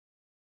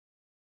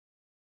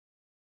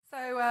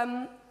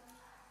So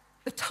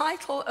the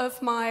title of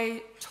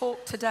my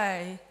talk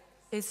today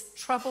is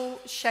Trouble,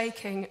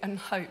 Shaking and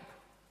Hope.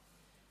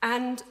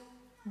 And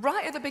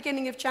right at the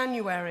beginning of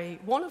January,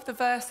 one of the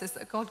verses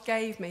that God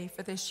gave me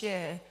for this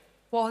year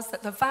was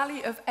that the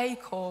Valley of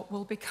Achor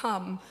will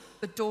become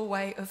the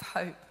doorway of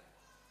hope,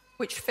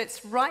 which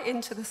fits right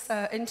into the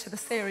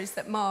series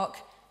that Mark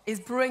is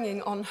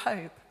bringing on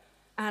hope.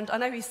 And I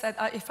know he said,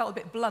 it felt a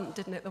bit blunt,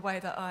 didn't it, the way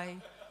that I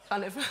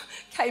kind of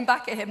came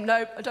back at him.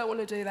 No, I don't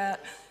want to do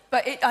that.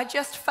 But I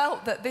just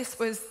felt that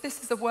this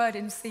is a word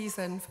in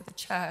season for the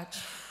church.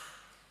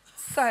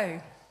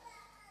 So,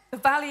 the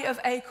Valley of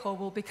Achor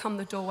will become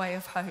the doorway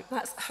of hope.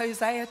 That's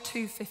Hosea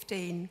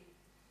 2:15.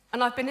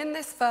 And I've been in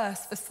this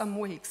verse for some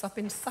weeks. I've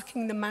been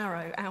sucking the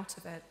marrow out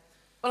of it.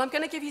 Well, I'm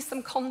going to give you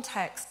some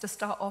context to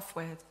start off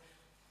with.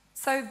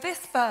 So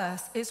this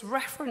verse is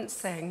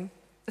referencing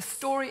the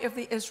story of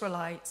the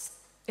Israelites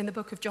in the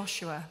book of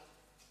Joshua.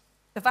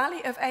 The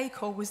Valley of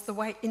Achor was the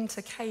way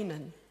into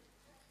Canaan.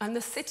 And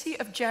the city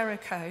of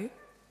Jericho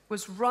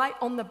was right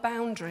on the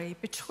boundary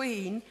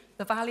between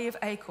the Valley of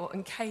Achor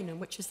and Canaan,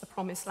 which is the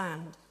promised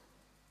land.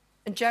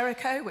 And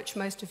Jericho, which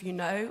most of you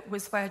know,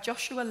 was where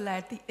Joshua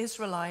led the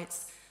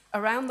Israelites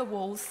around the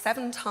walls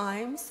 7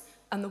 times,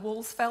 and the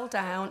walls fell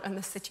down and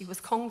the city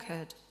was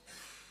conquered.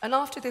 And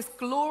after this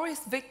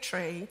glorious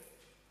victory,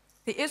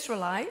 the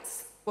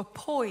Israelites were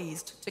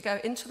poised to go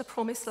into the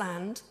promised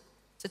land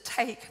to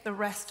take the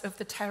rest of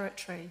the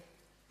territory.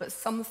 But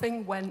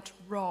something went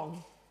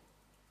wrong.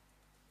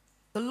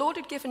 The Lord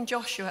had given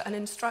Joshua an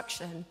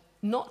instruction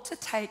not to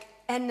take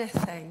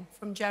anything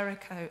from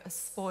Jericho as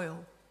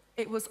spoil.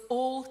 It was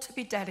all to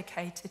be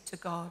dedicated to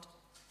God.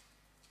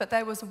 But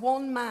there was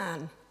one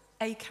man,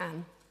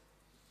 Achan.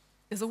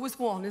 There's always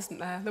one, isn't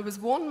there? There was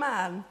one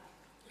man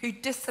who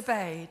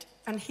disobeyed,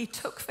 and he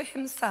took for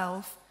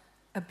himself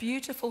a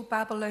beautiful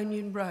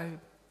Babylonian robe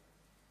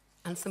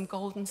and some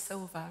gold and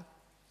silver,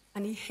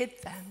 and he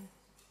hid them.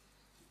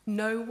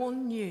 No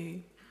one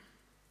knew,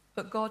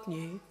 but God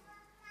knew.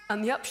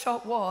 And the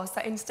upshot was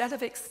that instead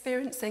of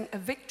experiencing a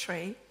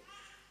victory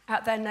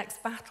at their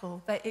next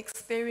battle, they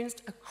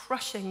experienced a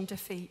crushing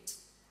defeat,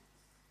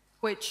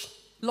 which,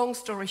 long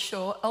story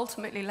short,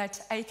 ultimately led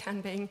to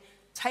Achan being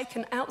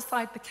taken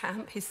outside the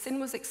camp. His sin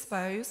was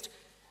exposed,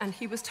 and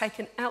he was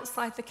taken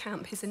outside the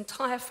camp, his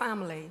entire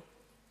family,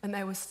 and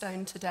they were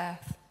stoned to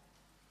death.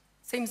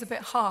 Seems a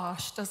bit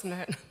harsh, doesn't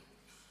it?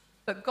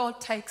 But God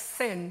takes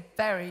sin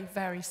very,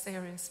 very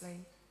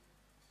seriously.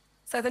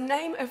 So the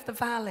name of the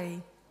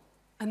valley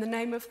and the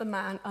name of the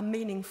man are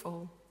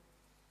meaningful.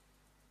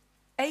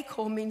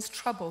 Achor means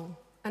trouble,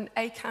 and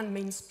Achan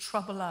means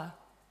troubler.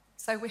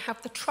 So we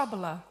have the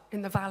troubler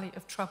in the valley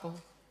of trouble.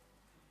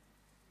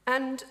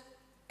 And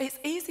it's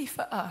easy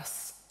for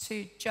us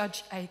to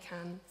judge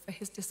Achan for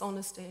his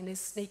dishonesty and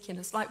his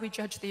sneakiness, like we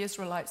judge the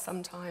Israelites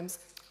sometimes,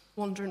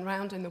 wandering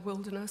around in the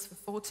wilderness for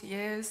 40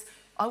 years.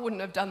 I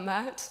wouldn't have done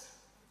that.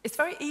 It's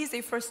very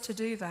easy for us to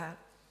do that.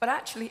 But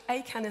actually,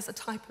 Achan is a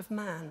type of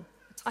man,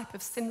 a type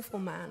of sinful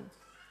man.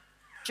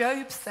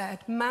 Job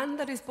said, "Man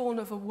that is born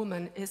of a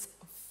woman is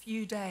of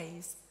few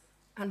days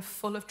and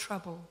full of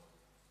trouble.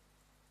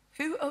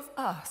 Who of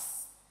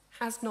us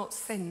has not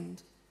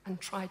sinned and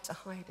tried to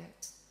hide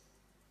it?"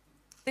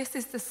 This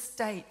is the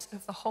state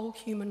of the whole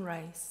human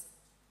race.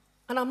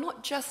 And I'm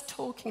not just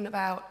talking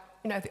about,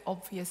 the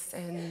obvious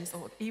sins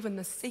or even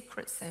the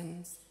secret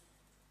sins.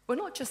 We're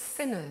not just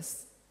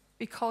sinners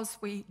because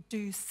we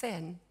do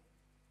sin.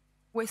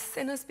 We're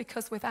sinners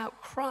because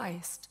without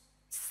Christ,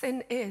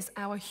 sin is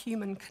our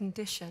human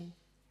condition.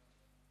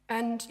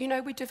 And,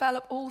 we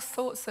develop all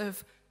sorts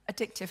of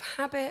addictive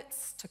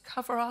habits to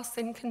cover our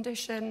sin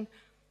condition.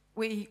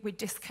 We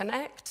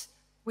disconnect.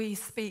 We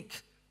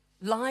speak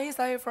lies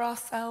over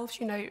ourselves.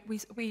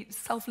 We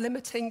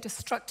self-limiting,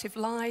 destructive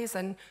lies,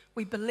 and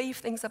we believe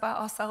things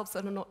about ourselves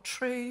that are not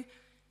true.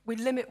 We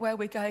limit where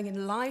we're going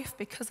in life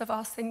because of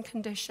our sin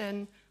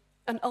condition.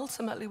 And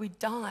ultimately, we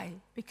die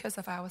because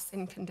of our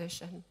sin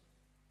condition.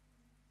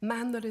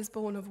 Man that is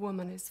born of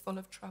woman is full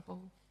of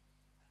trouble.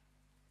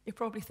 You're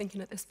probably thinking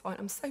at this point,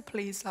 I'm so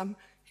pleased I'm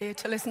here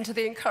to listen to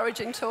the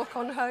encouraging talk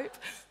on hope.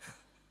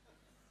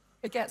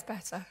 It gets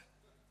better.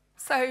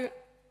 So,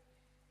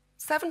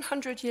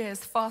 700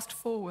 years fast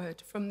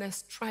forward from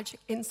this tragic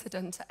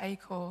incident at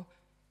Achor,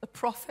 the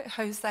prophet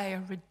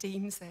Hosea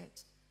redeems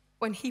it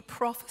when he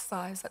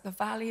prophesies that the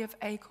Valley of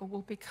Achor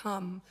will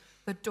become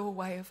the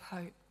doorway of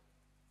hope.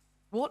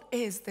 What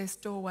is this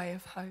doorway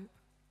of hope?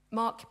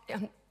 Mark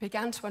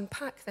began to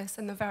unpack this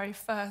in the very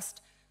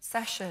first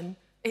session.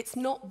 It's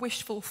not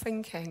wishful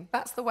thinking.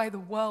 That's the way the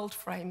world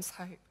frames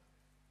hope.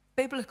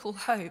 Biblical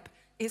hope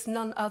is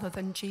none other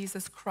than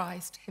Jesus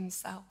Christ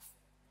himself,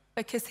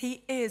 because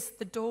he is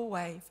the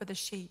doorway for the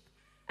sheep,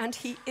 and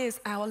he is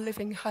our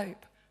living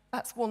hope.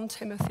 That's 1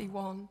 Timothy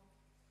 1.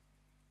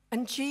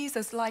 And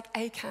Jesus, like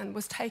Achan,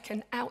 was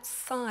taken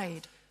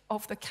outside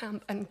of the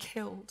camp and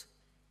killed.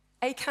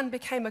 Achan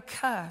became a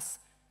curse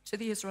to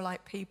the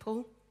Israelite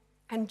people,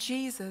 and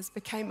Jesus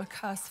became a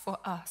curse for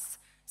us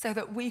so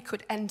that we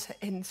could enter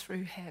in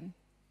through him.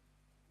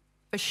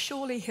 For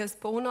surely he has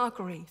borne our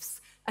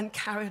griefs and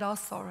carried our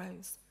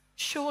sorrows.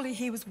 Surely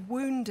he was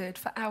wounded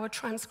for our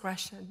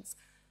transgressions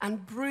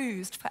and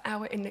bruised for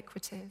our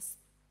iniquities.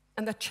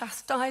 And the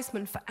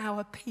chastisement for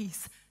our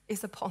peace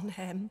is upon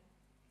him.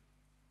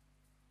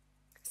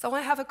 So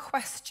I have a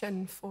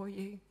question for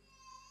you.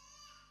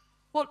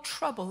 What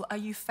trouble are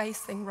you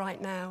facing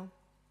right now?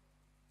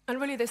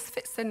 And really this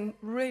fits in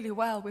really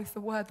well with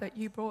the word that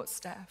you brought,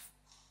 Steph.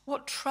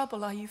 What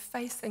trouble are you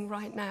facing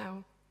right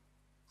now?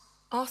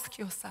 Ask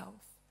yourself.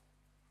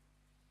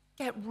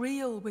 Get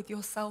real with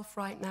yourself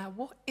right now.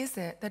 What is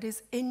it that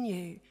is in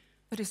you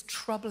that is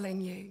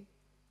troubling you?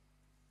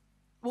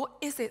 What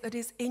is it that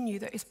is in you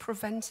that is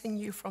preventing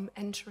you from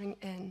entering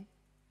in?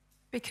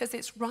 Because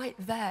it's right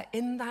there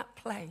in that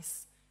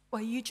place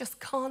where you just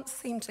can't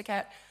seem to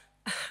get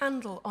a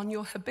handle on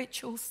your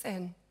habitual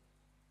sin.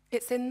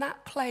 It's in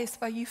that place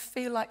where you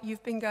feel like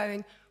you've been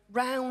going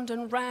round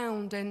and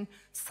round in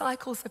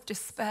cycles of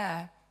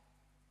despair.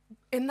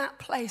 In that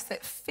place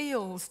that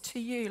feels to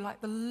you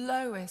like the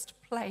lowest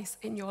place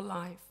in your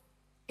life.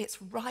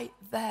 It's right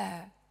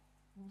there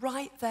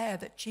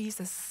that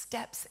Jesus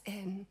steps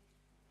in.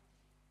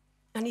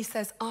 And he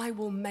says, I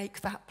will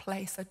make that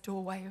place a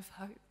doorway of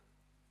hope.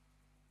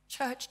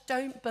 Church,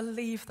 don't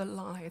believe the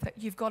lie that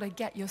you've got to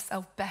get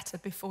yourself better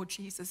before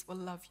Jesus will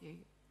love you.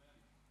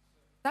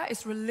 That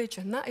is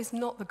religion. That is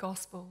not the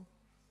gospel.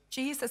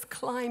 Jesus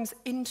climbs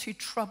into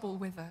trouble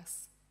with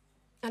us,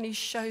 and he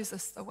shows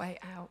us the way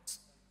out.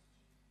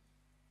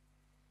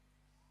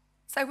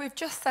 So we've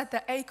just said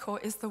that Achor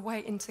is the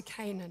way into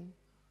Canaan.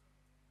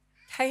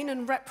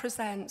 Canaan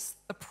represents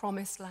the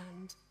promised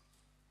land.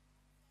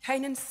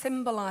 Canaan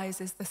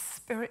symbolizes the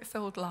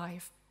spirit-filled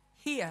life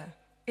here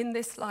in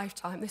this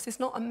lifetime. This is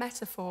not a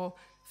metaphor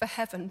for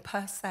heaven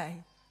per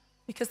se,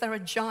 because there are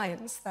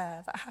giants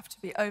there that have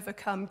to be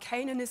overcome.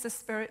 Canaan is a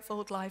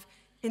spirit-filled life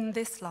in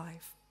this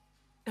life.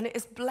 And it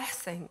is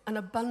blessing and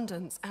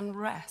abundance and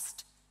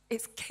rest.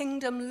 It's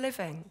kingdom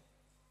living.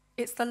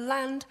 It's the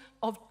land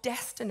of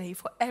destiny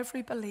for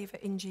every believer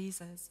in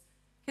Jesus.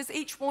 Because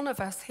each one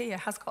of us here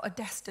has got a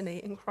destiny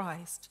in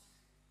Christ.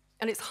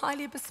 And it's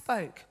highly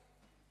bespoke.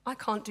 I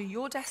can't do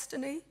your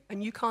destiny,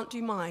 and you can't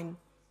do mine.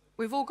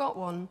 We've all got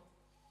one.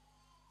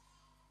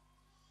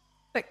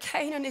 But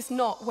Canaan is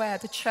not where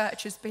the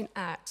church has been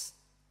at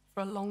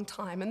for a long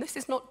time. And this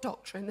is not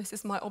doctrine, this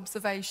is my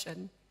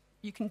observation.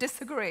 You can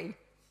disagree.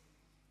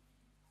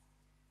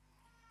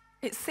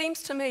 It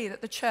seems to me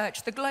that the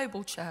church, the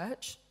global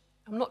church,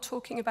 I'm not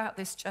talking about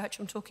this church,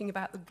 I'm talking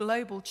about the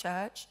global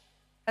church,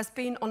 has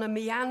been on a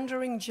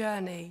meandering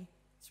journey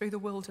through the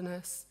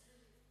wilderness,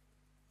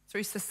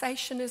 through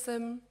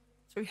cessationism,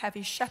 through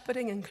heavy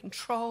shepherding and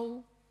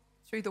control,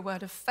 through the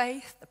word of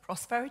faith, the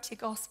prosperity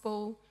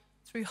gospel,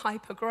 through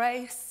hyper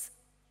grace,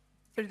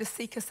 through the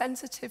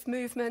seeker-sensitive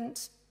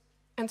movement,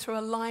 and through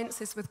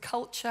alliances with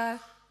culture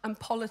and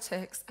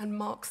politics and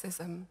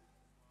Marxism.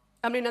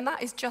 I mean, and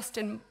that is just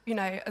in,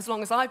 as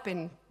long as I've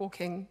been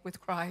walking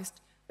with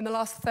Christ, in the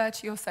last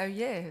 30 or so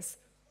years.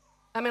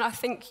 I mean, I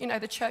think,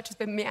 the church has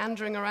been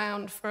meandering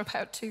around for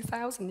about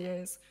 2,000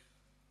 years.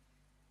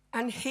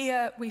 And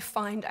here we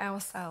find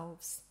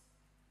ourselves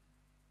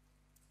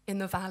in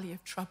the valley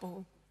of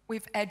trouble.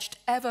 We've edged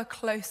ever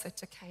closer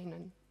to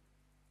Canaan,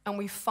 and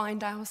we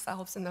find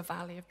ourselves in the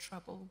valley of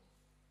trouble.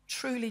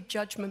 Truly,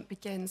 judgment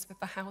begins with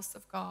the house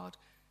of God.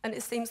 And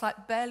it seems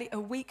like barely a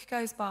week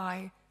goes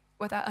by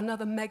without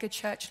another mega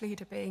church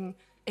leader being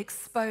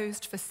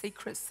exposed for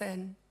secret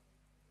sin.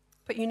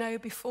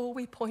 But before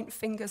we point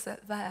fingers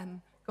at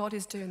them, God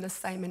is doing the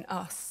same in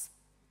us.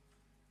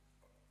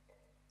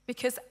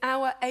 Because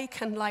our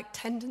Achan-like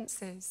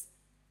tendencies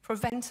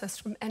prevent us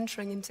from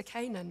entering into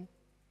Canaan.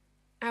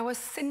 Our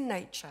sin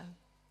nature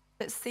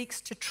that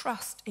seeks to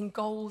trust in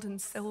gold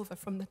and silver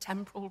from the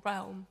temporal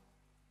realm,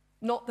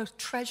 not the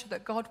treasure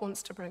that God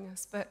wants to bring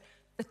us, but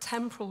the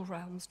temporal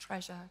realm's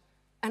treasure.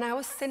 And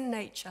our sin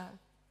nature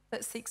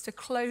that seeks to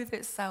clothe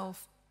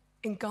itself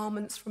in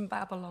garments from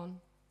Babylon.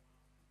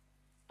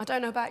 I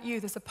don't know about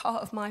you, there's a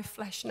part of my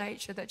flesh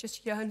nature that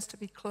just yearns to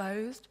be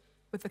clothed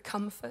with the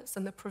comforts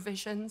and the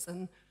provisions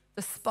and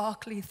the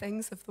sparkly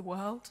things of the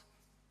world.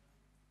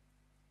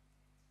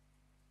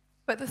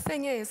 But the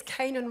thing is,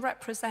 Canaan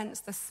represents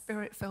the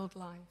spirit-filled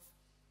life.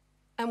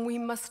 And we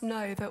must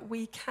know that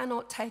we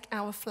cannot take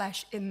our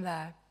flesh in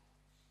there.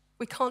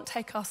 We can't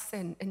take our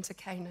sin into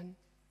Canaan.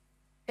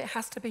 It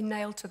has to be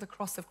nailed to the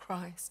cross of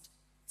Christ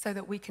so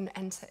that we can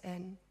enter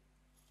in.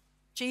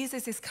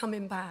 Jesus is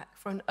coming back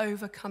for an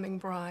overcoming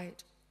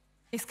bride.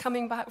 He's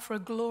coming back for a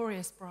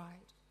glorious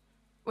bride,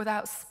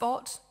 without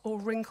spot or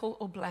wrinkle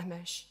or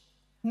blemish,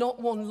 not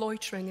one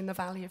loitering in the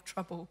valley of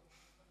trouble.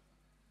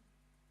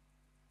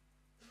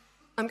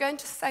 I'm going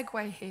to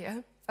segue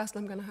here. First,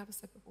 I'm going to have a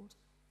sip of water.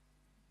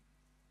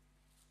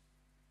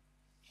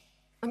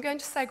 I'm going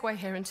to segue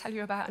here and tell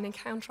you about an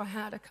encounter I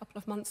had a couple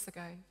of months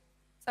ago.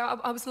 So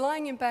I was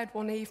lying in bed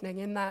one evening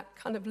in that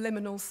kind of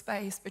liminal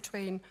space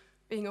between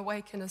being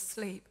awake and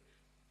asleep.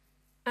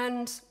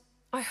 And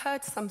I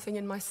heard something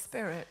in my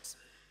spirit.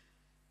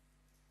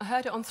 I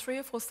heard it on 3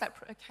 or 4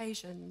 separate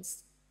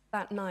occasions.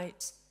 that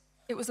night.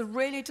 It was a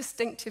really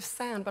distinctive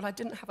sound, but I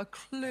didn't have a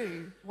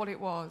clue what it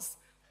was.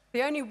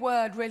 The only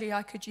word really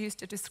I could use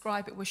to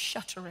describe it was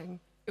shuttering.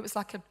 It was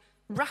like a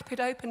rapid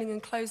opening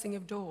and closing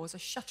of doors, a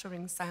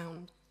shuttering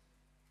sound.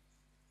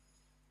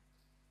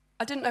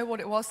 I didn't know what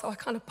it was, so I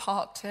kind of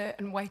parked it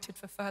and waited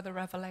for further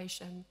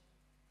revelation.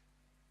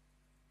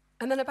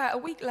 And then about a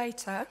week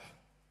later,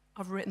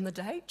 I've written the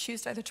date,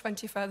 Tuesday the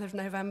 23rd of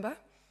November,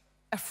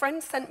 a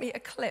friend sent me a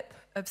clip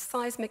of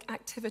seismic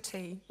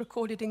activity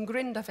recorded in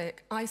Grindavik,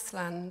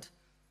 Iceland.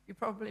 You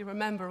probably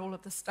remember all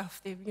of the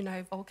stuff, the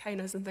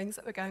volcanoes and things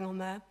that were going on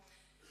there.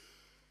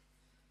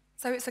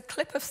 So it's a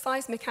clip of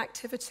seismic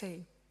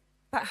activity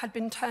that had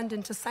been turned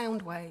into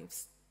sound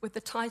waves with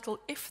the title,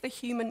 "If the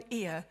Human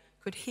Ear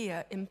Could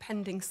Hear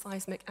Impending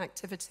Seismic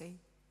Activity."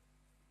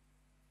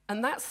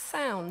 And that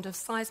sound of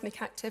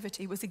seismic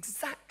activity was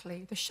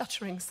exactly the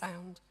shuttering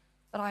sound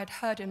that I had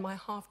heard in my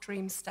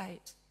half-dream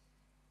state.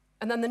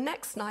 And then the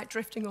next night,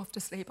 drifting off to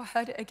sleep, I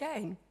heard it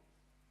again.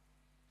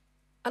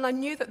 And I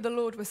knew that the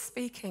Lord was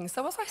speaking.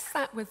 So as I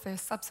sat with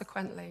this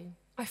subsequently,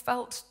 I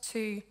felt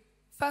to,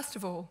 first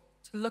of all,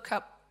 to look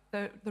up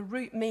the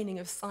root meaning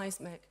of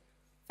seismic.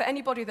 For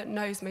anybody that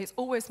knows me, it's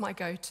always my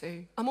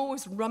go-to. I'm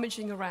always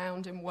rummaging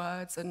around in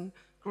words and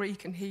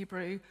Greek and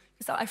Hebrew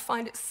because I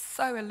find it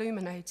so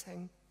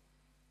illuminating.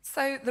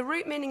 So the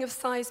root meaning of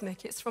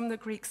seismic, it's from the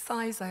Greek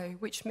seizo,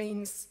 which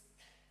means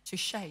to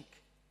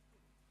shake.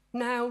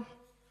 Now,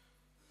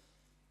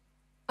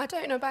 I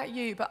don't know about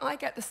you, but I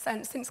get the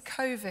sense since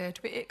COVID,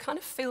 it kind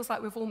of feels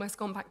like we've almost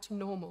gone back to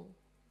normal.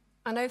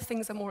 I know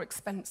things are more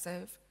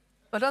expensive,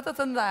 but other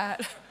than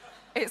that,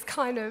 it's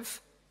kind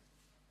of,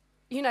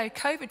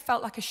 COVID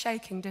felt like a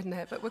shaking, didn't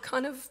it? But we're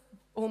kind of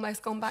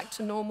almost gone back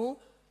to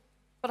normal.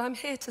 But I'm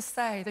here to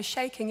say the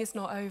shaking is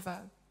not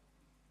over.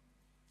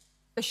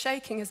 The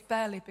shaking has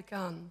barely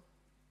begun.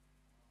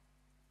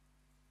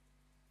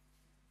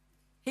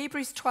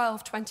 Hebrews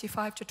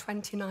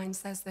 12:25-29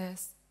 says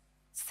this,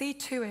 "See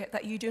to it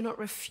that you do not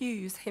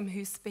refuse him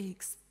who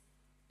speaks.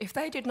 If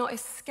they did not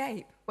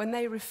escape when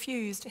they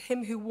refused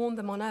him who warned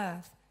them on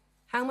earth,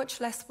 how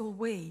much less will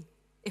we,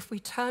 if we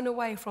turn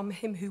away from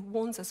him who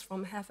warns us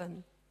from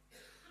heaven?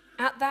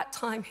 At that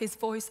time his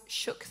voice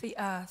shook the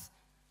earth,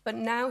 but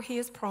now he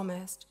has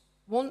promised,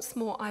 once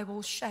more I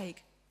will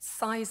shake,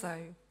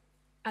 seizo,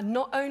 and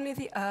not only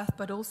the earth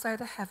but also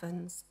the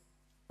heavens."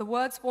 The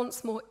words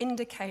once more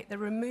indicate the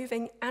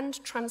removing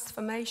and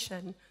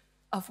transformation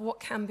of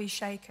what can be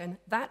shaken,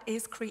 that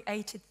is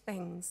created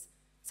things,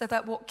 so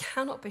that what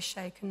cannot be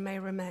shaken may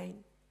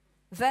remain.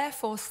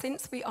 Therefore,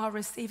 since we are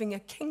receiving a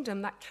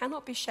kingdom that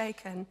cannot be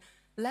shaken,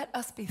 let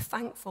us be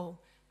thankful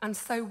and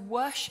so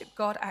worship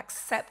God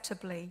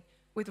acceptably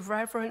with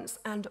reverence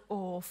and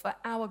awe, for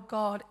our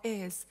God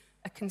is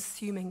a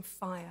consuming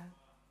fire.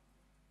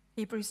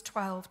 Hebrews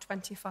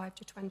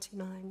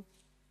 12:25-29.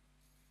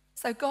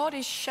 So God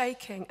is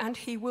shaking, and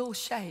he will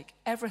shake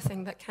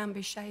everything that can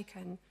be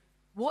shaken.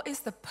 What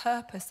is the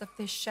purpose of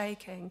this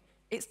shaking?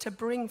 It's to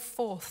bring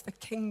forth the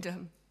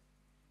kingdom.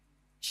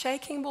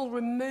 Shaking will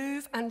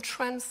remove and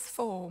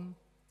transform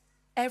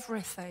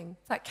everything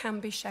that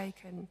can be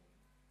shaken.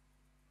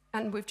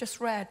 And we've just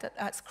read that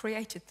that's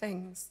created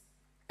things.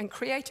 And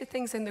created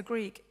things in the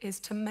Greek is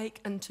to make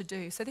and to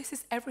do. So this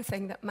is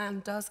everything that man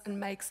does and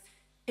makes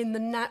in the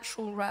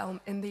natural realm,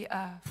 in the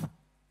earth,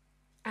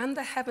 and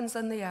the heavens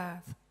and the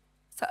earth.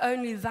 So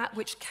only that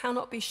which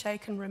cannot be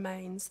shaken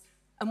remains.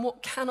 And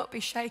what cannot be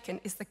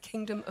shaken is the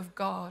kingdom of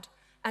God.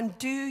 And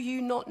do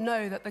you not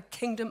know that the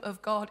kingdom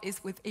of God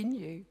is within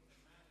you?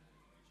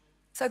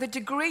 So the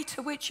degree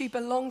to which you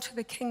belong to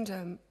the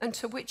kingdom and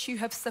to which you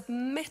have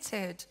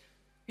submitted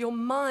your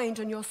mind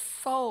and your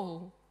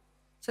soul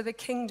to the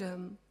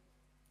kingdom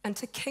and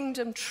to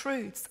kingdom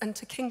truths and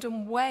to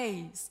kingdom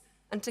ways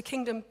and to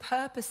kingdom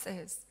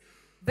purposes,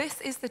 this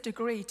is the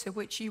degree to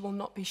which you will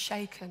not be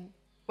shaken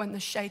when the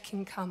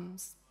shaking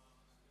comes.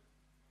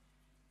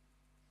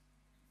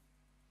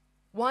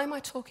 Why am I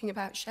talking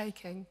about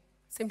shaking?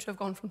 I seem to have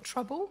gone from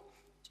trouble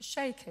to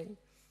shaking.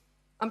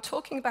 I'm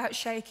talking about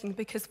shaking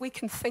because we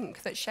can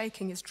think that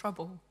shaking is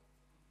trouble,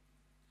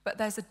 but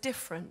there's a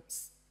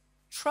difference.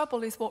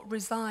 Trouble is what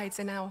resides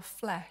in our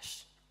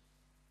flesh.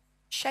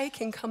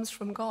 Shaking comes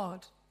from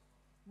God.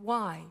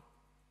 Why?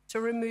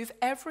 To remove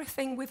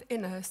everything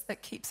within us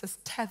that keeps us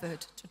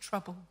tethered to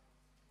trouble.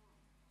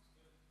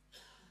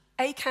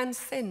 Achan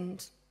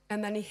sinned,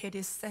 and then he hid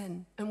his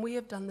sin, and we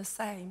have done the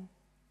same.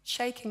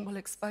 Shaking will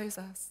expose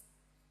us.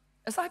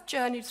 As I've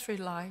journeyed through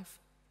life,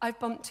 I've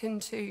bumped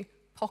into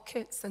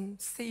pockets and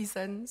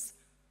seasons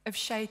of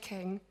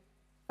shaking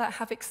that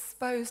have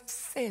exposed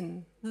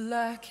sin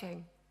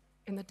lurking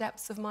in the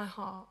depths of my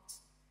heart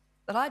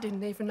that I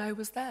didn't even know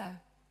was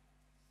there.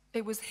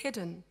 It was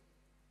hidden,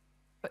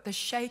 but the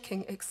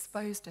shaking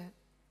exposed it.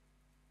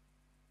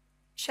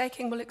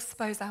 Shaking will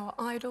expose our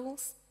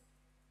idols.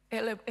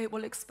 It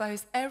will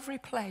expose every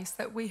place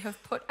that we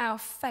have put our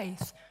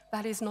faith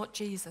that is not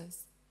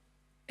Jesus.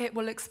 It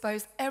will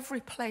expose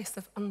every place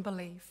of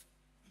unbelief,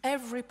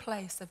 every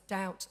place of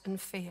doubt and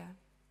fear.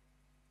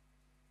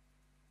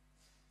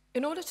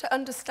 In order to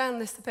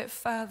understand this a bit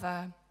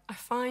further, I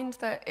find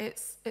that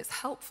it's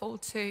helpful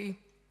to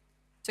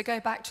go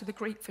back to the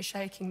Greek for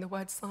shaking, the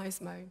word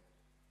seismo.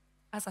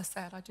 As I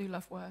said, I do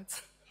love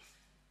words.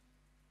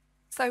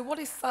 So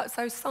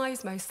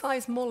seismo,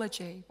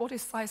 seismology, what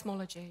is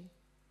seismology?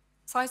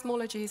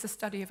 Seismology is a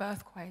study of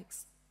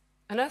earthquakes.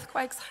 And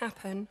earthquakes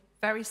happen,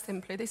 very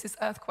simply, this is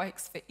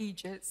earthquakes for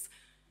ages.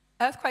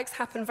 Earthquakes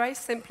happen very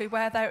simply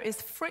where there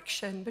is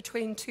friction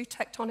between two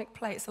tectonic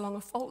plates along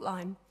a fault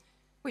line,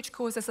 which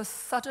causes a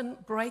sudden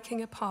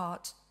breaking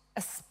apart,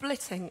 a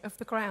splitting of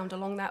the ground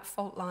along that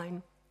fault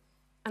line.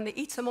 And the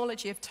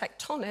etymology of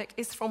tectonic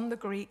is from the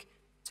Greek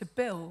to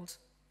build.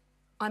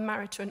 I'm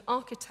married to an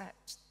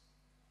architect.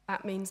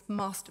 That means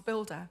master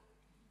builder.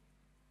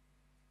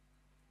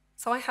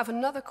 So I have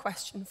another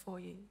question for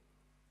you.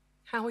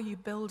 How are you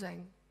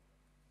building?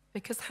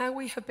 Because how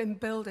we have been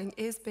building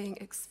is being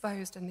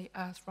exposed in the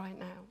earth right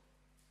now.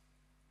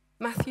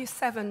 Matthew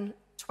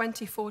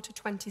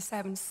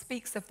 7:24-27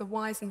 speaks of the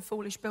wise and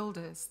foolish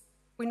builders.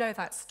 We know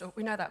that story,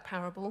 we know that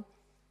parable.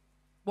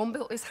 One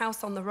built his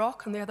house on the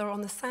rock and the other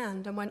on the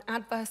sand. And when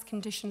adverse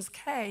conditions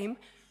came,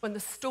 when the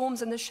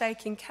storms and the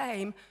shaking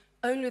came,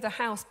 only the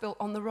house built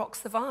on the rock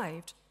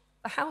survived.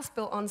 The house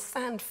built on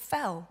sand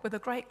fell with a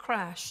great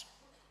crash.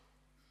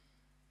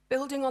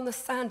 Building on the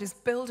sand is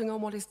building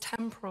on what is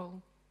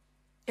temporal.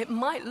 It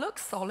might look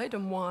solid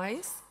and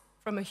wise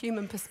from a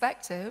human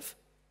perspective,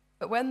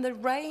 but when the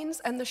rains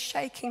and the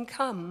shaking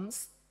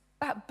comes,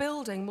 that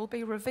building will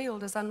be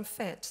revealed as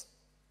unfit.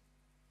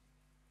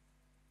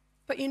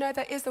 But you know,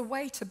 there is a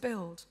way to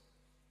build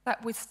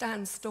that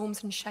withstands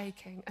storms and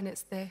shaking, and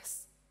it's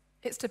this.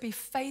 It's to be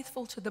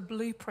faithful to the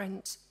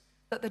blueprint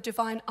that the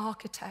divine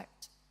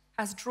architect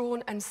has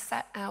drawn and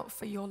set out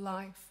for your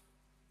life.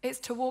 It's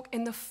to walk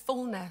in the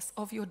fullness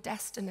of your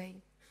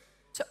destiny,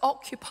 to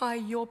occupy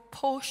your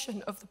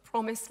portion of the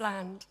promised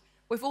land.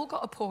 We've all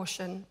got a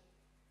portion.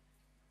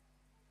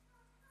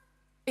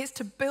 It's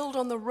to build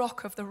on the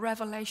rock of the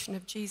revelation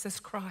of Jesus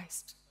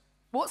Christ.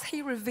 What's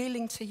he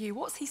revealing to you?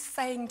 What's he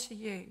saying to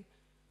you?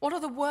 What are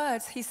the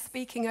words he's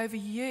speaking over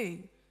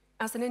you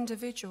as an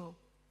individual?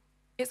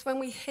 It's when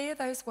we hear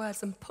those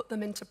words and put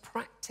them into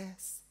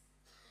practice,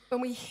 when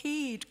we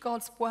heed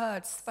God's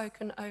words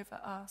spoken over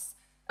us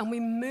and we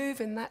move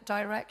in that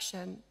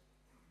direction,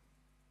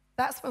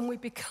 that's when we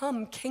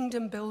become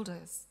kingdom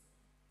builders.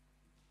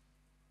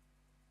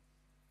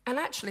 And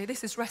actually,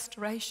 this is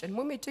restoration.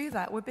 When we do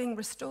that, we're being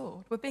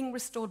restored. We're being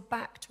restored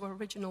back to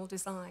original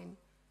design,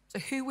 to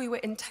who we were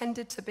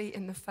intended to be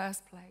in the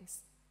first place.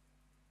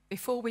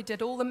 Before we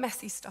did all the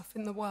messy stuff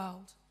in the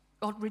world,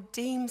 God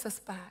redeems us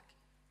back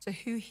to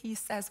who he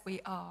says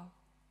we are.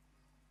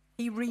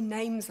 He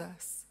renames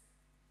us.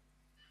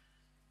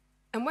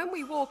 And when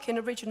we walk in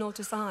original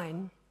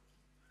design,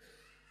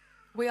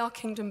 we are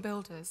kingdom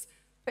builders.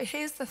 But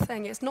here's the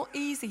thing, it's not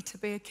easy to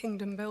be a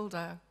kingdom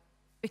builder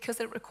because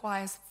it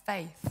requires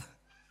faith.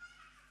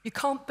 You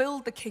can't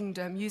build the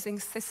kingdom using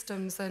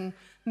systems and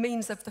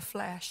means of the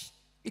flesh.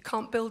 You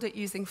can't build it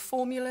using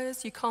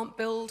formulas. You can't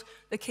build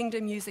the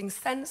kingdom using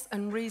sense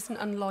and reason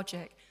and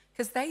logic,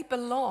 because they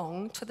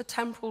belong to the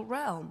temporal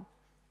realm.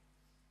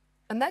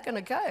 And they're going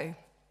to go.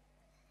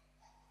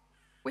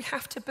 We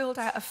have to build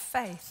out of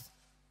faith.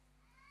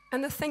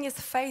 And the thing is,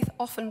 faith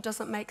often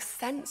doesn't make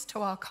sense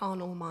to our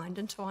carnal mind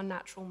and to our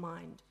natural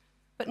mind.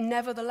 But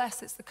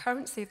nevertheless, it's the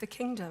currency of the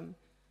kingdom.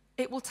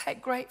 It will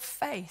take great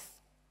faith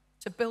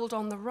to build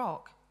on the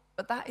rock,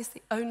 but that is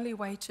the only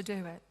way to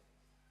do it.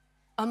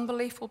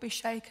 Unbelief will be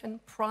shaken,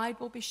 pride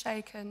will be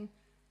shaken,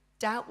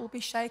 doubt will be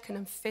shaken,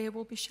 and fear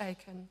will be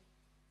shaken.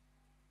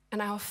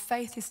 And our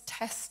faith is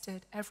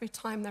tested every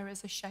time there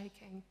is a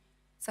shaking,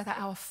 so that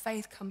our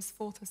faith comes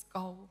forth as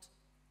gold.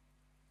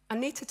 I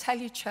need to tell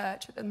you,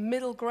 church, that the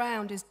middle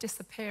ground is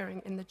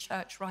disappearing in the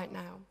church right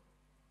now.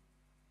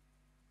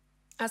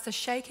 As the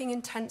shaking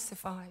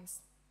intensifies,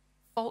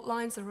 fault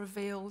lines are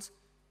revealed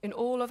in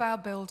all of our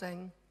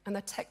building, and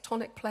the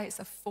tectonic plates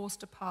are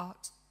forced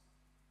apart.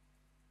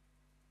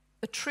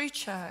 The true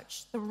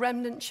church, the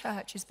remnant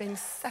church, is being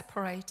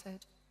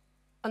separated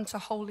unto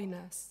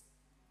holiness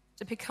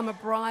to become a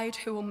bride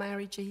who will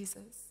marry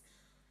Jesus.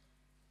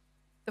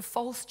 The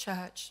false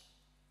church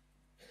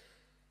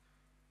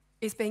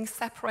is being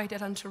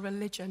separated unto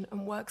religion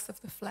and works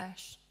of the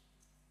flesh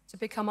to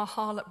become a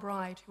harlot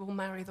bride who will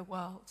marry the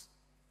world.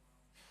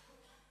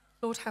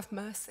 Lord, have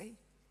mercy.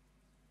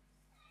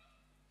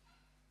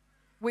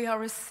 We are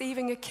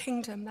receiving a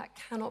kingdom that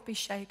cannot be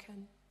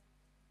shaken.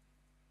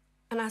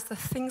 And as the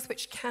things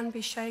which can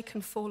be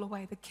shaken fall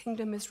away, the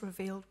kingdom is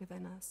revealed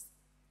within us.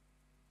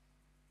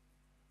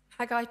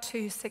 Haggai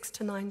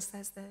 2:6-9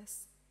 says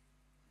this.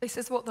 This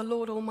is what the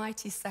Lord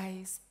Almighty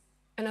says.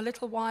 In a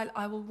little while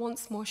I will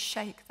once more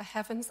shake the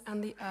heavens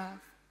and the earth,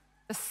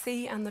 the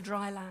sea and the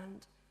dry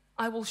land.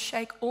 I will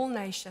shake all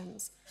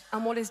nations,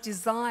 and what is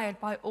desired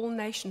by all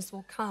nations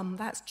will come.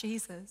 That's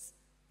Jesus.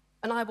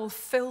 And I will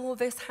fill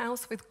this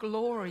house with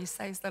glory,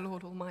 says the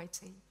Lord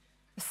Almighty.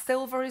 The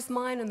silver is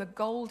mine and the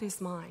gold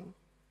is mine,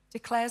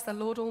 declares the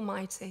Lord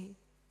Almighty.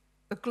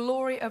 The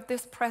glory of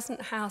this present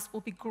house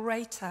will be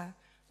greater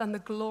than the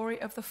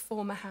glory of the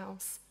former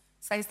house,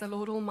 says the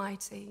Lord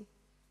Almighty.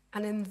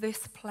 And in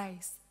this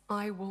place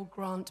I will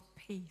grant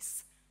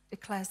peace,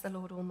 declares the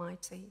Lord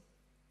Almighty.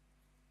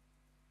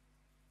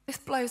 This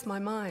blows my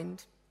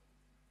mind.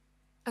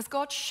 As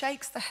God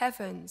shakes the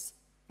heavens,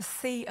 the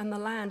sea and the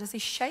land, as he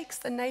shakes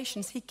the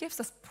nations, he gives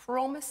us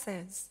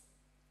promises,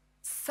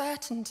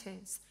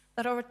 certainties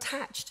that are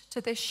attached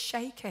to this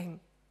shaking.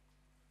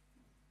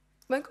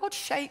 When God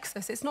shakes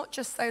us, it's not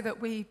just so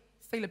that we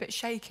feel a bit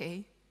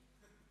shaky.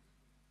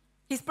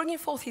 He's bringing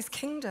forth his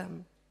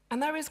kingdom,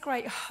 and there is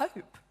great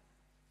hope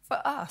for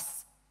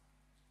us.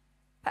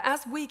 But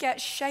as we get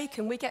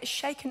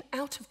shaken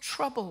out of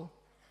trouble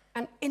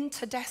and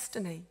into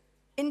destiny,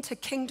 into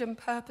kingdom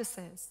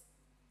purposes.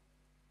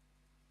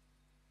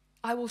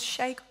 I will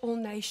shake all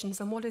nations,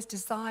 and what is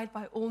desired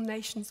by all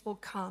nations will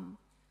come,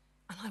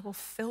 and I will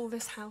fill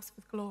this house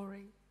with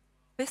glory.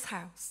 This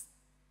house.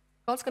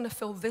 God's going to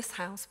fill this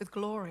house with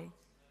glory.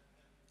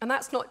 And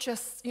that's not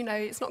just,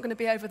 it's not going to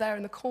be over there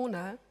in the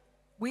corner.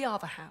 We are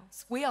the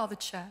house. We are the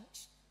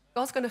church.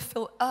 God's going to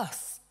fill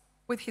us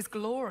with his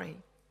glory.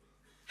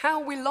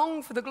 How we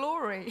long for the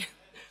glory.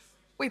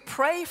 We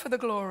pray for the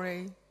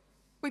glory.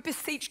 We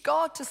beseech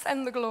God to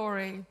send the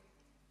glory.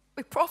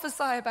 We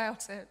prophesy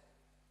about it.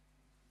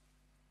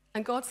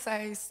 And God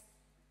says,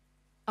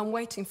 I'm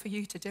waiting for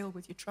you to deal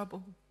with your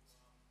trouble.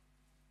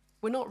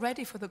 We're not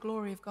ready for the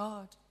glory of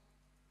God.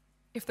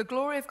 If the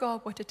glory of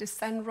God were to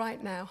descend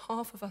right now,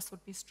 half of us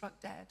would be struck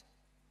dead.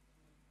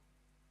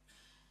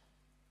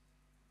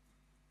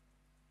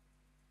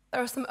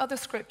 There are some other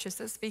scriptures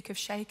that speak of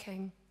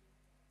shaking.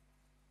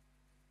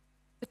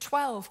 The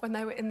 12, when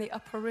they were in the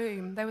upper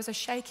room, there was a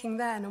shaking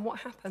then, and what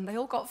happened? They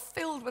all got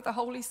filled with the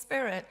Holy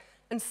Spirit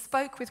and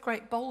spoke with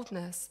great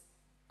boldness.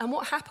 And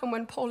what happened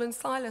when Paul and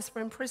Silas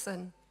were in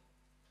prison?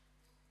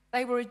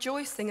 They were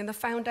rejoicing, and the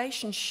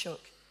foundations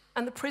shook,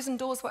 and the prison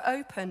doors were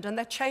opened, and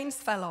their chains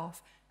fell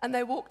off, and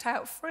they walked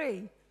out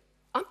free.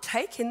 I'm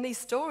taking these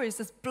stories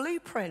as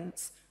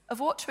blueprints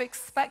of what to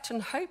expect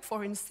and hope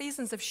for in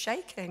seasons of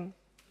shaking.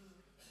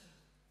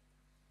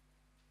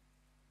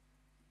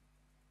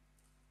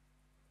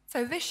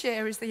 So this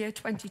year is the year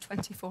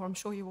 2024. I'm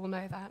sure you all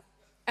know that.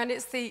 And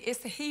it's the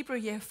Hebrew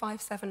year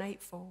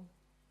 5784.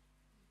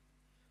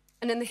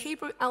 And in the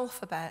Hebrew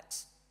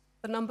alphabet,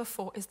 the number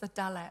 4 is the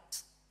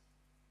Dalet.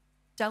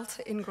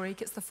 Delta in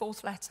Greek, it's the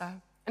 4th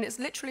letter. And it's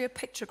literally a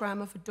pictogram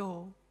of a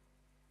door.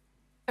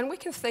 And we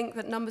can think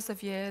that numbers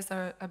of years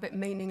are a bit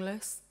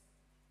meaningless.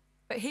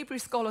 But Hebrew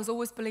scholars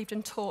always believed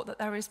and taught that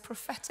there is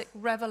prophetic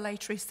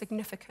revelatory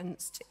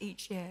significance to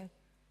each year.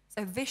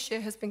 So this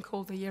year has been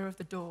called the year of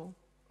the door,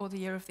 or the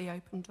year of the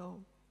open door.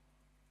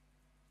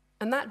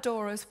 And that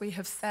door, as we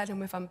have said and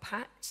we've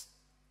unpacked,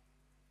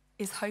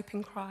 is hope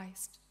in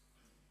Christ.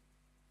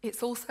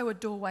 It's also a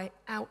doorway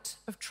out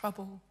of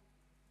trouble.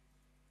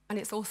 And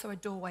it's also a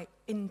doorway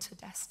into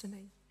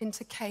destiny,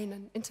 into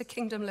Canaan, into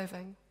kingdom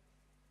living.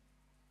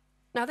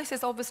 Now, this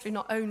is obviously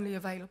not only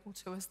available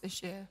to us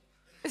this year.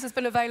 This has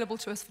been available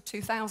to us for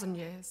 2,000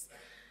 years.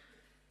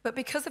 But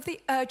because of the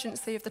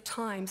urgency of the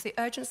times, the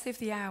urgency of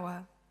the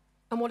hour,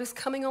 and what is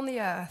coming on the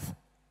earth,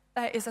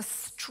 there is a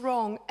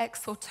strong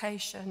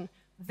exhortation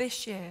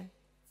this year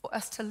for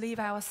us to leave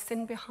our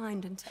sin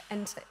behind and to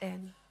enter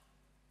in.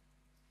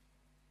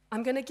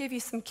 I'm going to give you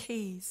some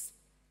keys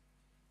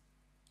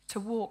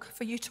for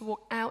you to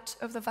walk out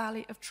of the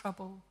valley of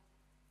trouble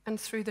and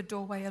through the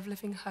doorway of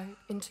living hope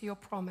into your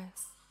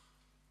promise.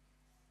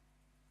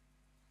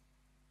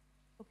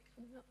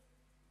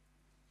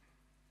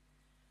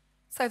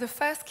 So the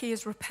first key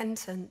is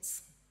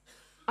repentance.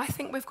 I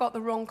think we've got the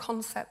wrong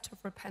concept of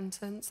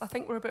repentance. I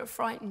think we're a bit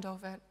frightened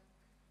of it.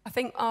 I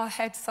think our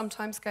heads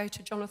sometimes go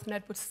to Jonathan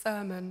Edwards'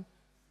 sermon,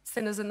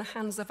 Sinners in the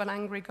Hands of an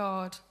Angry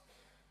God.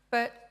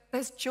 But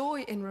there's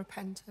joy in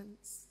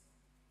repentance.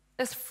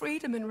 There's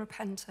freedom in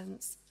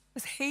repentance.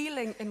 There's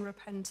healing in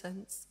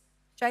repentance.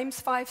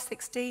 James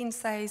 5:16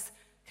 says,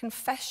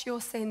 confess your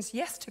sins,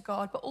 yes, to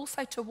God, but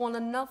also to one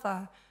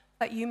another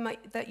that you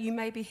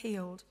may be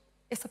healed.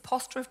 It's a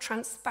posture of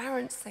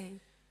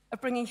transparency,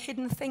 of bringing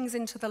hidden things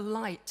into the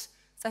light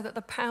so that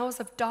the powers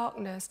of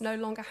darkness no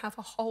longer have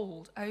a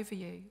hold over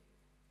you.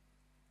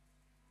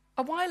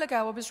 A while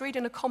ago, I was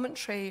reading a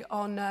commentary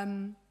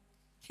on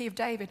Key of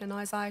David in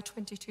Isaiah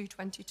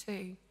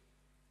 22:22.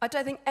 I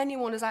don't think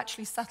anyone has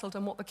actually settled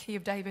on what the Key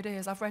of David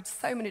is. I've read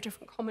so many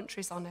different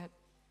commentaries on it.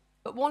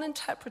 But one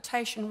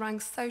interpretation rang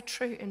so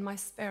true in my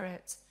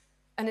spirit,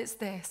 and it's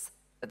this,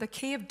 that the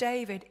Key of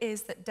David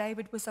is that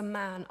David was a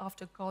man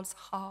after God's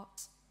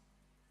heart.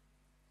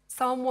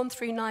 Psalm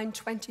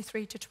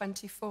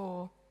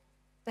 139:23-24,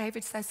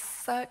 David says,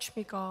 search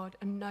me, God,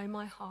 and know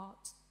my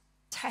heart.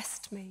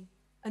 Test me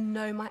and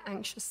know my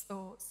anxious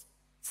thoughts.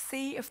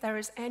 See if there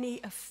is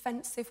any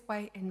offensive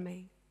way in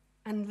me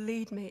and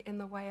lead me in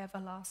the way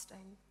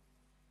everlasting.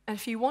 And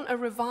if you want a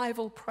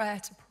revival prayer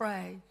to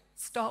pray,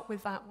 start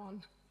with that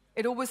one.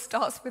 It always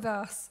starts with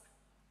us.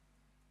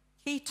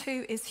 Key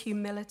 2 is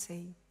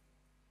humility.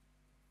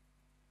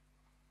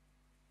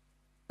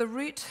 The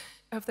root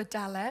of the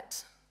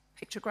dalet,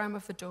 pictogram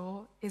of the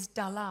door, is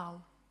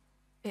dalal.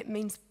 It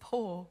means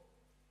poor.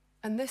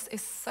 And this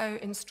is so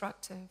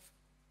instructive.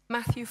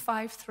 Matthew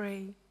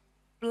 5:3,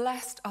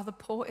 blessed are the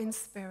poor in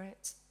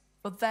spirit,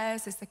 for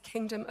theirs is the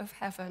kingdom of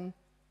heaven.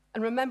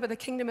 And remember, the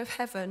kingdom of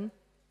heaven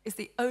is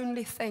the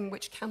only thing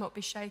which cannot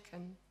be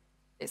shaken.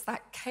 It's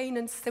that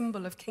Canaan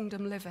symbol of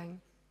kingdom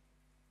living.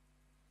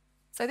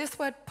 So this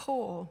word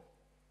poor,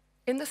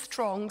 in the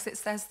Strongs, it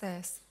says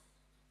this.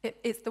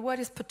 The word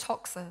is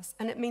patoxos,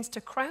 and it means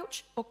to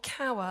crouch or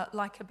cower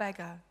like a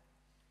beggar,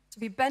 to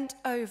be bent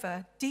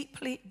over,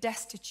 deeply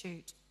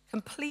destitute,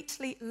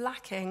 completely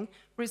lacking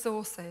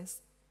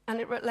resources. And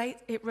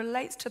it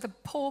relates to the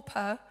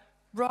pauper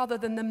rather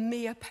than the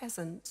mere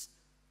peasant.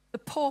 The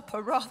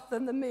pauper rather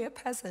than the mere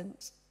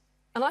peasant.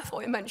 And I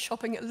thought it meant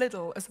shopping at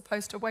Lidl as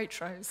opposed to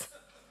Waitrose.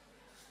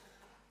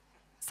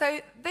 So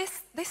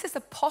this is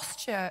a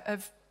posture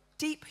of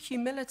deep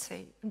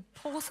humility and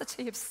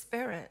paucity of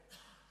spirit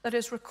that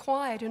is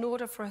required in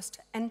order for us to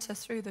enter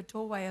through the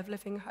doorway of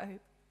living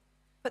hope.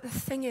 But the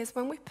thing is,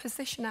 when we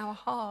position our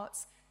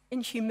hearts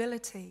in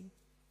humility,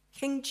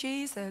 King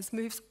Jesus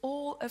moves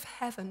all of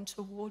heaven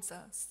towards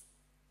us.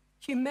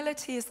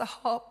 Humility is the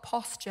heart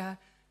posture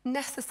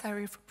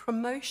necessary for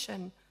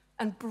promotion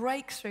and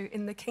breakthrough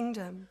in the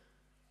kingdom.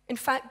 In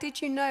fact,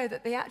 did you know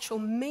that the actual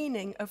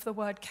meaning of the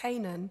word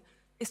Canaan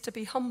is to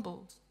be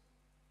humbled,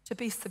 to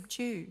be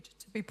subdued,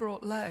 to be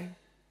brought low?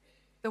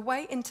 The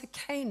way into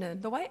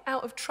Canaan, the way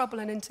out of trouble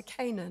and into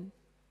Canaan,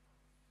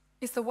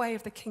 is the way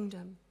of the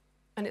kingdom,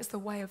 and it's the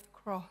way of the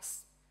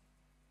cross.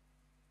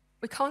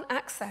 We can't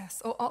access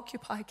or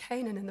occupy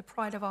Canaan in the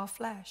pride of our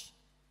flesh.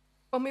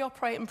 When we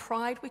operate in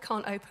pride, we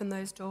can't open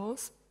those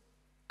doors.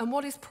 And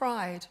what is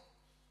pride?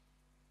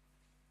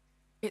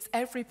 It's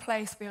every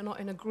place we are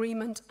not in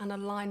agreement and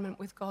alignment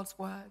with God's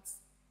words.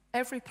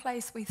 Every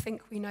place we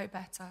think we know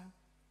better.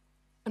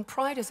 And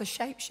pride is a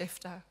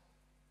shapeshifter.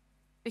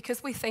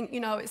 Because we think,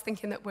 it's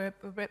thinking that we're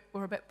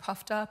a bit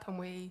puffed up and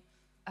we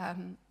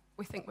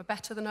think we're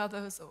better than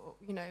others, or,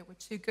 we're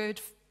too good,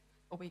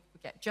 or we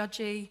get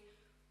judgy.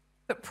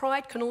 But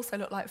pride can also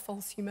look like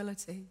false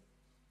humility.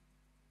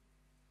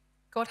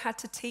 God had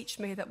to teach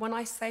me that when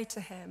I say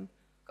to him,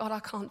 God, I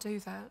can't do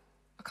that.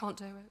 I can't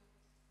do it.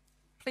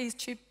 Please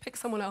pick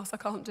someone else. I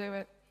can't do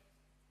it.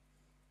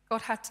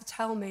 God had to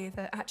tell me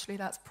that actually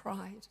that's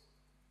pride.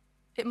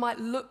 It might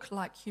look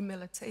like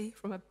humility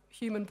from a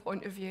human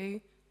point of view,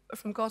 but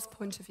from God's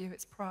point of view,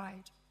 it's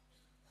pride.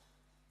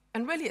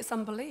 And really, it's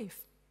unbelief.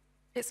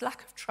 It's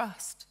lack of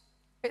trust.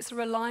 It's a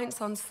reliance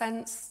on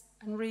sense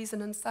and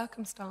reason and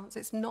circumstance.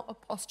 It's not a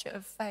posture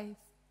of faith.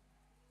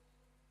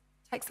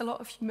 It takes a lot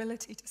of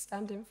humility to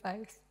stand in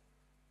faith.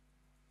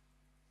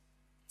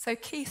 So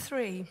key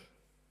 3,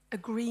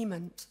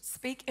 agreement.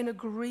 Speak in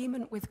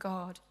agreement with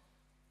God.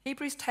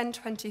 Hebrews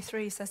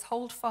 10:23 says,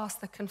 hold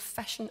fast the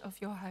confession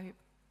of your hope.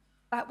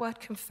 That word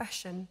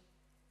confession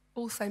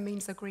also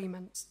means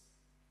agreement.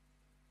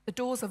 The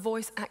doors are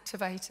voice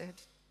activated.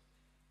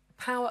 The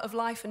power of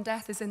life and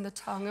death is in the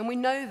tongue, and we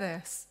know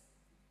this.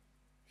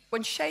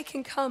 When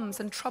shaking comes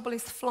and trouble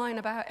is flying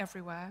about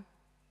everywhere,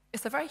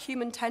 it's a very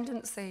human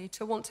tendency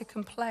to want to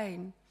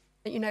complain.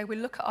 That, we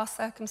look at our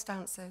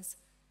circumstances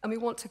and we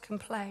want to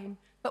complain,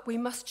 but we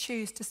must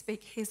choose to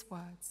speak his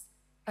words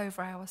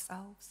over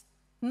ourselves,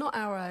 not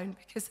our own,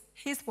 because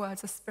his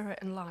words are spirit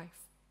and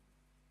life.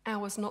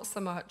 Ours not so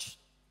much.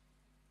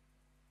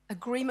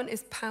 Agreement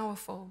is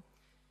powerful.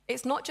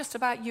 It's not just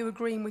about you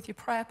agreeing with your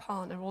prayer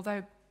partner,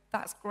 although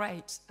that's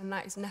great and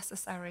that is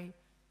necessary.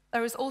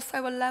 There is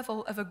also a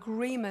level of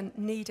agreement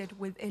needed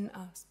within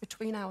us,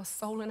 between our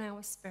soul and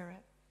our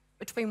spirit,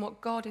 between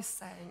what God is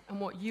saying and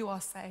what you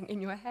are saying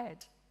in your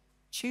head.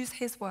 Choose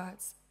his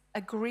words.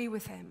 Agree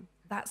with him.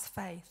 That's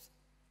faith.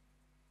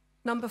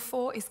 Number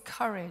 4 is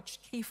courage.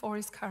 Key 4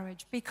 is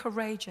courage. Be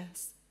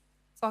courageous.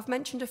 So I've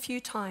mentioned a few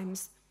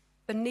times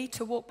the need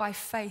to walk by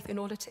faith in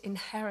order to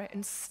inherit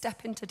and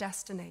step into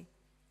destiny,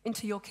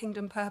 into your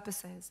kingdom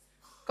purposes.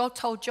 God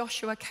told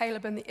Joshua,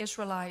 Caleb, and the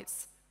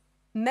Israelites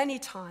many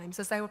times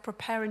as they were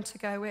preparing to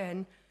go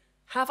in,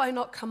 have I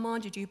not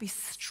commanded you, be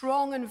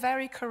strong and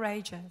very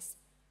courageous.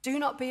 Do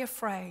not be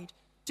afraid.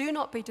 Do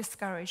not be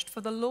discouraged,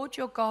 for the Lord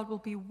your God will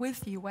be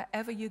with you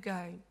wherever you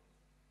go.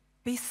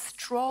 Be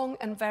strong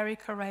and very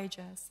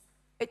courageous.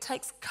 It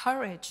takes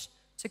courage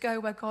to go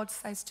where God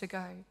says to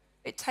go.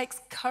 It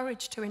takes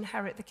courage to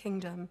inherit the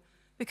kingdom.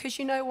 Because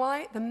you know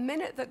why? The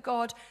minute that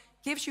God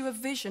gives you a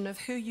vision of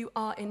who you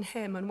are in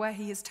him and where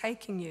he is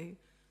taking you,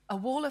 a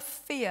wall of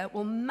fear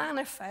will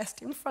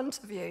manifest in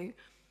front of you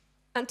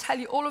and tell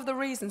you all of the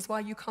reasons why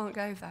you can't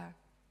go there,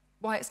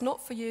 why it's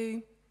not for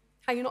you,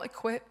 how you're not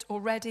equipped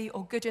or ready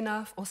or good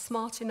enough or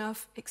smart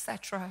enough,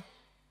 etc.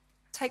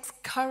 It takes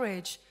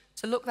courage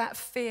to look that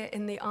fear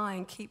in the eye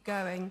and keep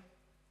going.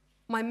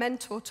 My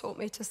mentor taught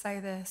me to say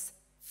this: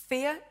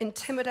 fear,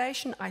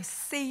 intimidation, I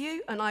see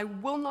you and I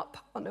will not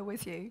partner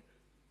with you.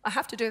 I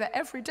have to do that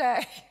every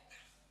day.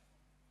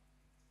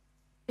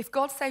 If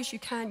God says you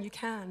can, you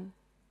can.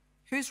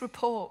 Whose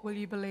report will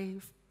you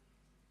believe?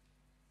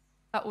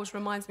 That always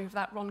reminds me of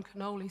that Ron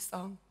Canoli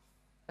song.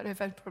 I don't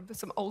know if there's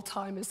some old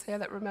timers here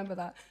that remember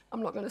that.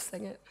 I'm not going to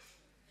sing it.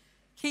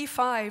 Key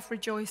 5,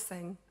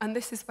 rejoicing. And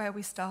this is where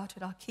we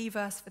started, our key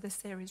verse for this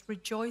series.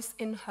 Rejoice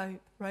in hope,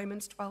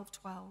 Romans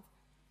 12:12.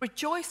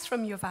 Rejoice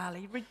from your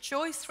valley.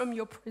 Rejoice from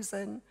your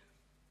prison.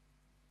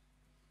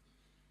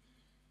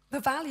 The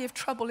valley of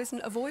trouble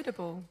isn't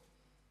avoidable.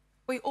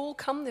 We all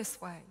come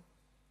this way.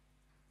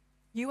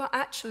 You are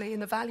actually in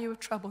the valley of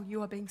trouble.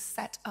 You are being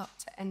set up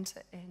to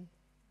enter in.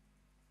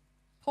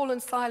 Paul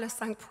and Silas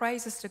sang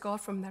praises to God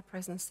from their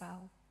prison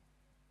cell.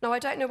 Now, I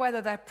don't know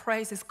whether their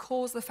praises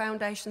caused the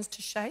foundations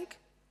to shake,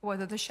 or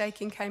whether the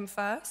shaking came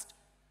first,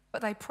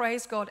 but they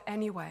praised God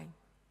anyway.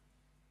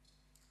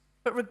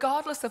 But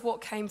regardless of what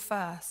came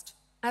first,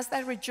 as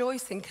their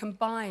rejoicing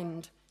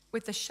combined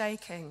with the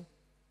shaking,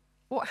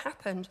 what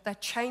happened? Their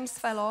chains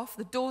fell off,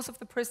 the doors of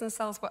the prison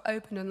cells were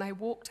opened, and they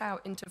walked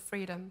out into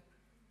freedom.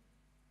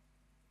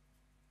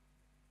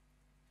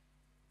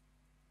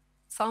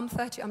 Psalm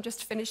 30, I'm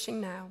just finishing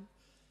now.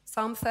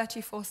 Psalm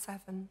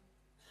 34:7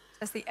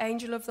 says, the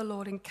angel of the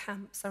Lord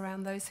encamps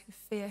around those who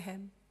fear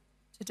him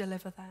to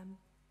deliver them.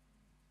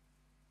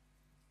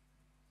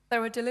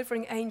 There are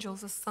delivering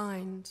angels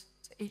assigned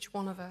to each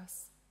one of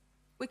us.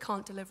 We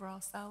can't deliver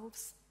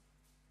ourselves.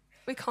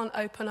 We can't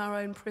open our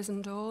own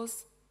prison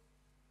doors.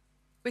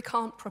 We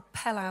can't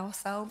propel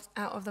ourselves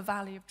out of the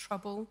valley of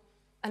trouble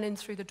and in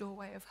through the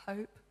doorway of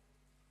hope.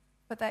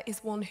 But there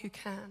is one who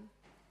can.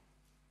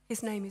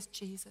 His name is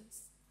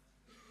Jesus.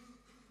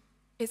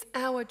 It's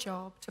our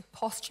job to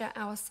posture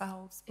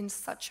ourselves in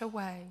such a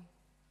way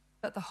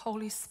that the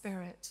Holy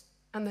Spirit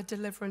and the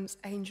deliverance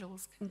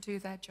angels can do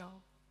their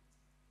job.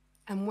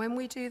 And when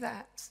we do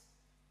that,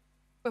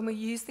 when we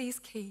use these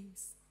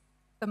keys,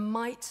 the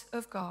might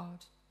of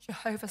God,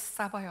 Jehovah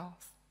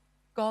Sabaoth,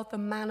 God the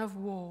man of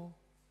war,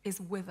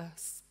 is with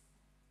us.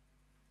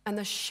 And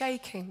the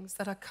shakings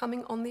that are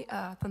coming on the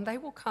earth, and they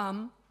will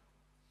come,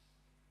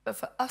 but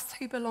for us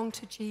who belong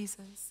to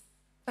Jesus,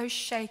 those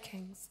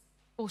shakings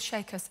will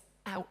shake us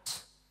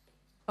out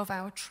of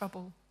our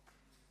trouble,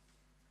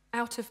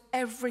 out of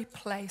every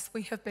place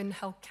we have been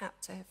held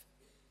captive,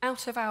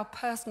 out of our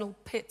personal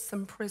pits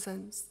and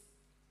prisons.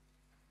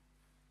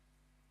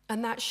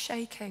 And that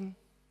shaking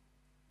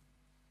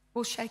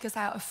will shake us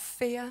out of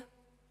fear,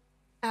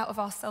 out of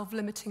our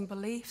self-limiting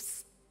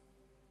beliefs,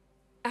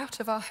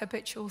 out of our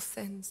habitual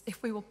sins,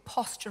 if we will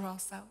posture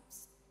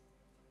ourselves.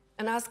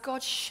 And as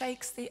God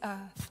shakes the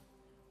earth,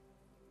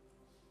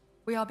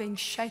 we are being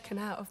shaken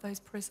out of those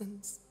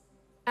prisons,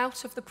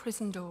 out of the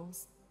prison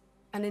doors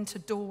and into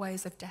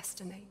doorways of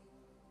destiny.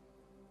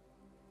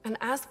 And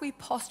as we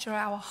posture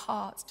our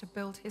hearts to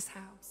build his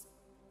house,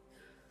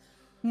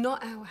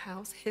 not our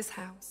house, his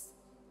house,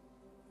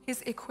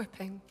 his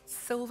equipping,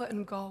 silver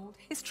and gold,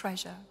 his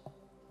treasure,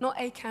 not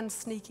Achan's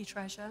sneaky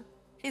treasure,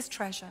 his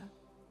treasure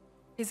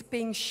is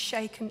being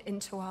shaken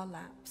into our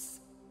laps.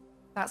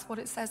 That's what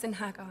it says in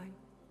Haggai.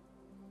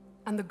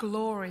 And the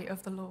glory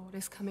of the Lord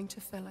is coming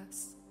to fill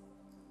us.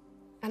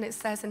 And it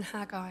says in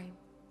Haggai,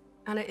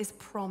 and it is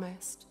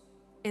promised,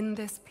 in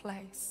this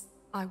place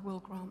I will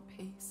grant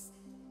peace.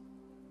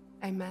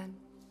 Amen.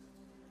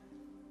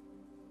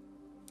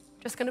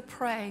 Just going to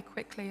pray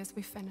quickly as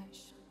we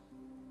finish.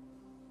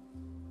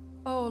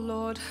 Oh,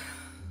 Lord,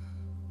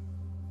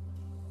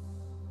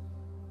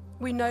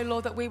 we know,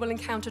 Lord, that we will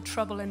encounter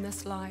trouble in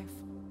this life.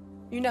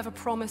 You never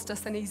promised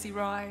us an easy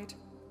ride.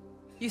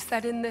 You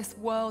said, in this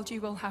world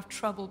you will have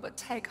trouble, but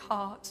take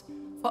heart,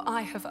 for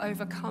I have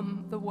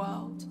overcome the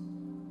world.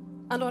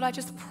 And Lord, I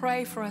just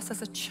pray for us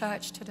as a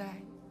church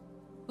today,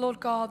 Lord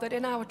God, that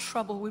in our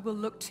trouble we will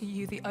look to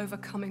you, the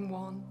overcoming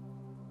one.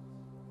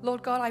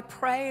 Lord God, I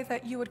pray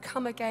that you would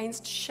come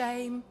against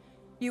shame,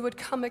 you would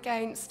come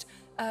against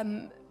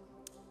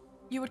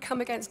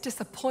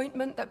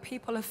disappointment that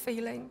people are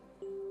feeling.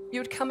 You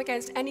would come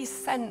against any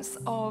sense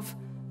of,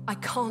 I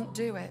can't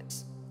do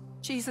it.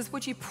 Jesus,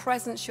 would you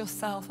presence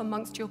yourself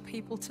amongst your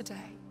people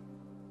today?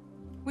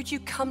 Would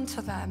you come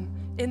to them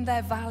in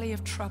their valley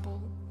of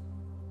trouble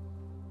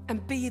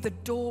and be the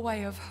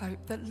doorway of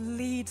hope that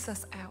leads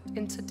us out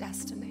into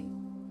destiny?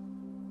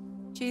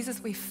 Jesus,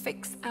 we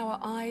fix our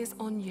eyes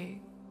on you.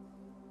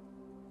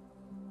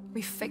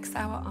 We fix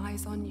our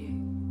eyes on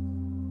you.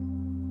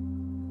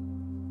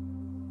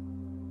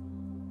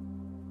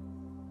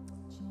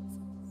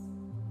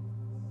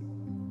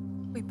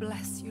 We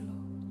bless you, Lord.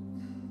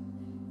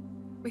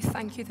 We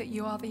thank you that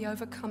you are the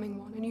overcoming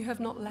one and you have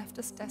not left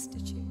us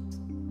destitute.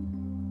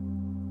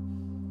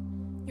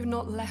 You've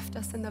not left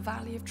us in the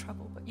valley of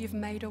trouble, but you've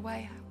made a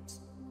way out.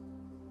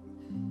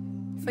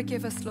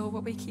 Forgive us, Lord,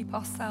 where we keep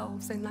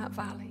ourselves in that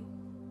valley.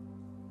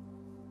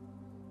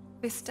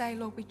 This day,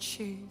 Lord, we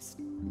choose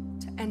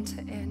to enter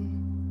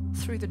in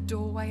through the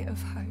doorway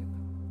of hope,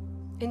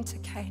 into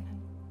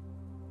Canaan,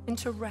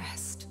 into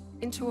rest,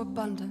 into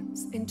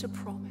abundance, into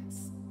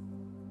promise.